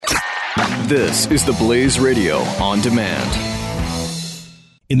This is the Blaze Radio on demand.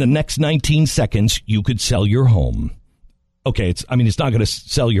 In the next 19 seconds, you could sell your home. Okay, it's not going to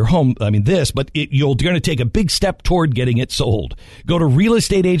sell your home, but you're going to take a big step toward getting it sold. Go to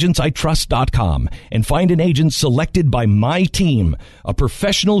realestateagentsitrust.com and find an agent selected by my team, a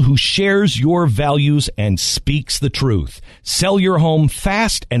professional who shares your values and speaks the truth. Sell your home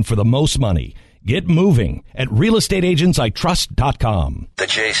fast and for the most money. Get moving at realestateagentsitrust.com. The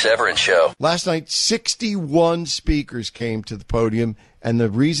Jay Severin Show. Last night, 61 speakers came to the podium, and the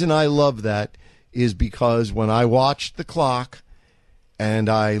reason I love that is because when I watched the clock and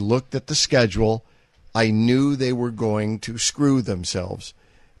I looked at the schedule, I knew they were going to screw themselves.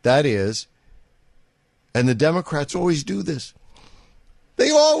 That is, and the Democrats always do this.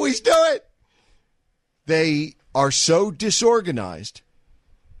 They always do it. They are so disorganized.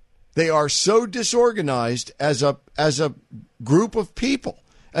 They are so disorganized as a group of people,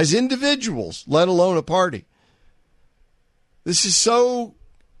 as individuals, let alone a party. This is so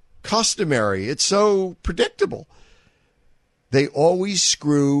customary. It's so predictable. They always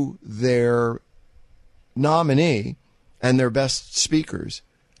screw their nominee and their best speakers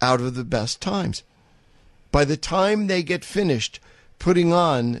out of the best times. By the time they get finished putting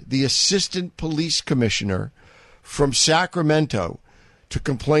on the assistant police commissioner from Sacramento to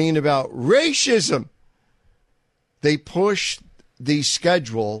complain about racism, they push the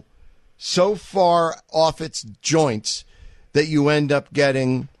schedule so far off its joints that you end up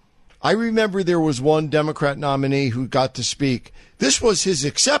getting... I remember there was one Democrat nominee who got to speak. This was his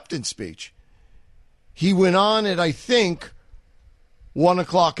acceptance speech. He went on at, I think, 1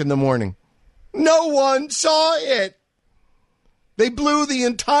 o'clock in the morning. No one saw it. They blew the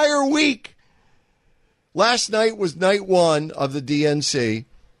entire week. Last night was night one of the DNC,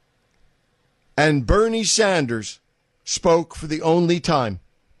 and Bernie Sanders spoke for the only time.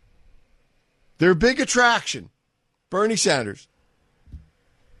 Their big attraction, Bernie Sanders.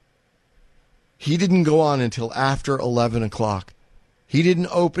 He didn't go on until after 11 o'clock. He didn't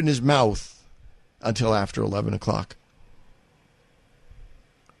open his mouth until after 11 o'clock.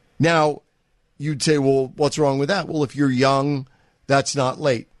 Now, you'd say, well, what's wrong with that? Well, if you're young, that's not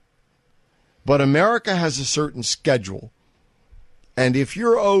late. But America has a certain schedule. And if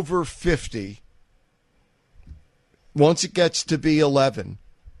you're over 50, once it gets to be 11,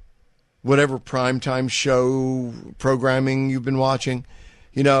 whatever primetime show programming you've been watching,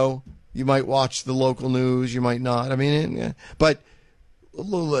 you might watch the local news, you might not. But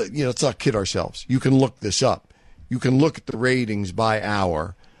let's not kid ourselves. You can look this up. You can look at the ratings by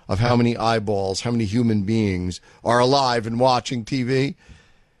hour of how many eyeballs, how many human beings are alive and watching TV.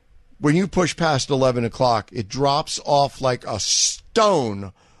 When you push past 11 o'clock, it drops off like a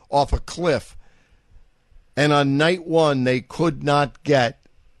stone off a cliff. And on night one, they could not get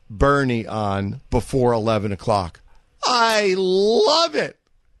Bernie on before 11 o'clock. I love it.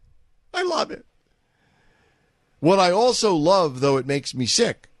 I love it. What I also love, though it makes me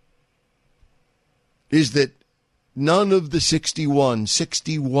sick, is that none of the 61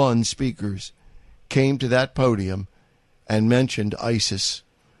 speakers came to that podium and mentioned ISIS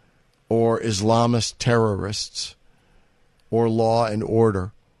or Islamist terrorists or law and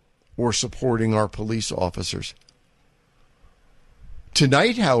order or supporting our police officers.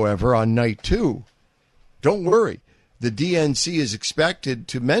 Tonight, however, on night two, don't worry. The DNC is expected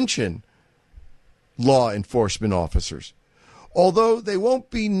to mention law enforcement officers, although they won't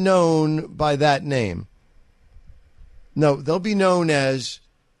be known by that name. No, they'll be known as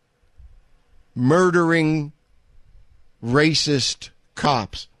murdering racist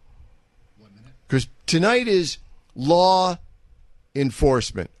cops. Because tonight is law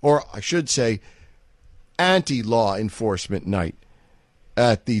enforcement, or I should say anti-law enforcement night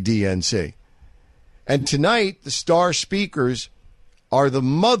at the DNC. And tonight, the star speakers are the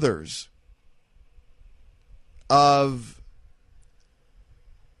mothers of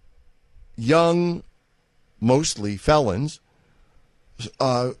young, mostly felons,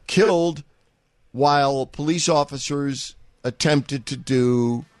 killed while police officers attempted to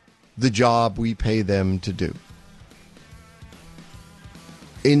do the job we pay them to do.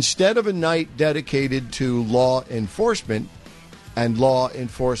 Instead of a night dedicated to law enforcement and law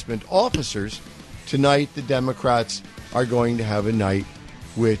enforcement officers, tonight the Democrats are going to have a night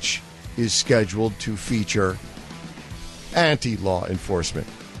which is scheduled to feature anti-law enforcement.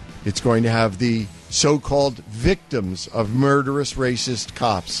 It's going to have the so-called victims of murderous racist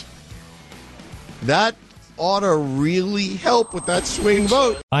cops. That ought to really help with that swing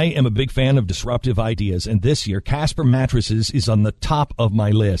vote. I am a big fan of disruptive ideas, and this year, Casper Mattresses is on the top of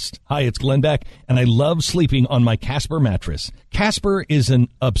my list. Hi, it's Glenn Beck, and I love sleeping on my Casper mattress. Casper is an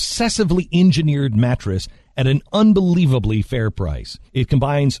obsessively engineered mattress at an unbelievably fair price. It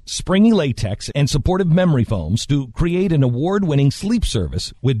combines springy latex and supportive memory foams to create an award-winning sleep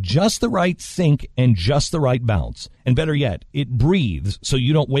service with just the right sink and just the right bounce. And better yet, it breathes so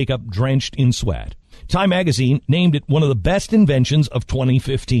you don't wake up drenched in sweat. Time magazine named it one of the best inventions of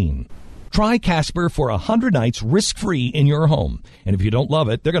 2015. Try Casper for 100 nights risk-free in your home. And if you don't love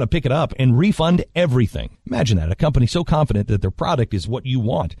it, they're going to pick it up and refund everything. Imagine that, a company so confident that their product is what you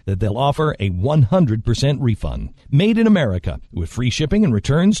want that they'll offer a 100% refund. Made in America with free shipping and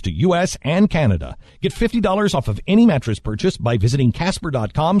returns to U.S. and Canada. Get $50 off of any mattress purchase by visiting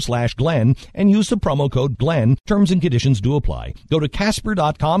Casper.com/Glenn and use the promo code Glenn. Terms and conditions do apply. Go to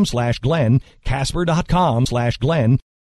Casper.com/Glenn, Casper.com/Glenn.